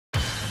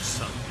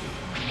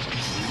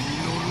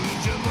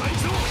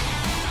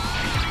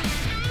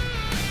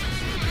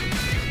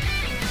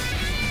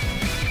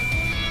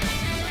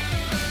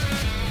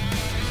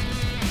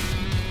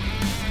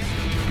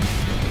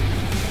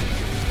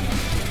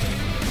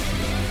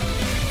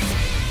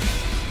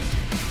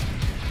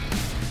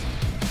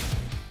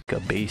a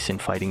base in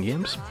fighting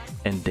games,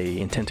 and they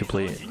intend to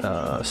play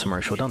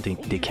Samurai Shodown,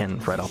 they can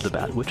right off the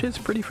bat, which is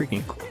pretty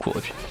freaking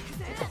cool.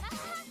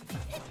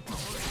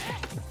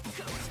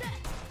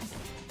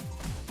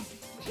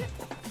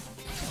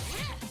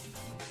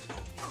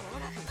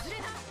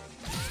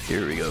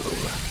 Here we go.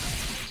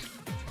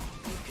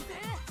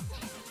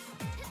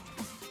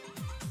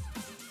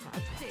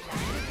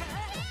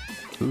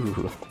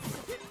 Ooh.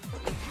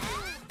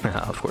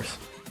 Of course.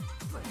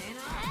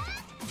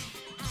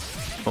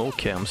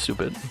 Okay, I'm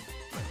stupid.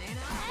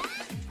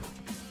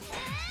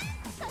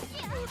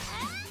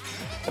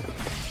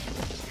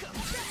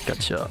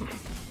 Gotcha.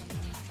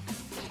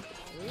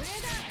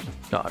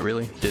 Ah,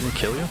 really? Didn't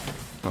kill you?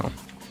 Oh.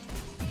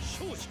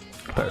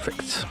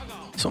 Perfect.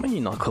 So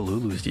many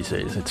Nakorurus these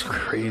days, it's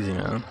crazy,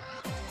 man.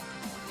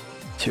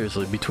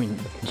 Seriously, between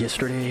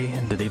yesterday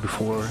and the day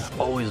before,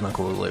 always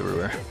Nakoruru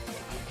everywhere.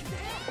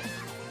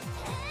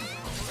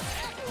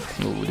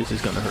 Ooh, this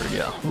is gonna hurt,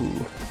 yeah.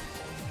 Ooh.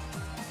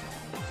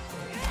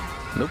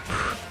 Nope.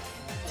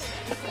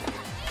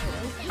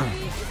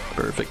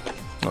 Perfect.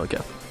 Okay.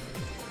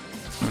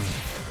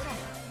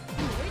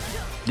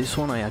 This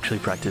one I actually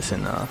practice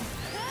in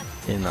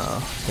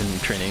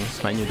training.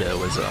 I knew that it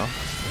was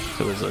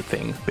a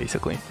thing,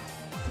 basically.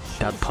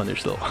 That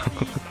punish though.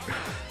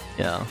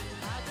 Yeah.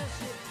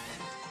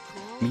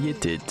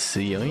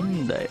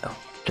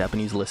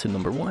 Japanese lesson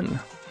number 1.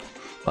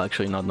 Well,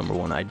 actually not number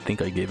 1. I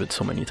think I gave it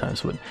so many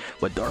times, but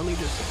what Darli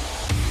just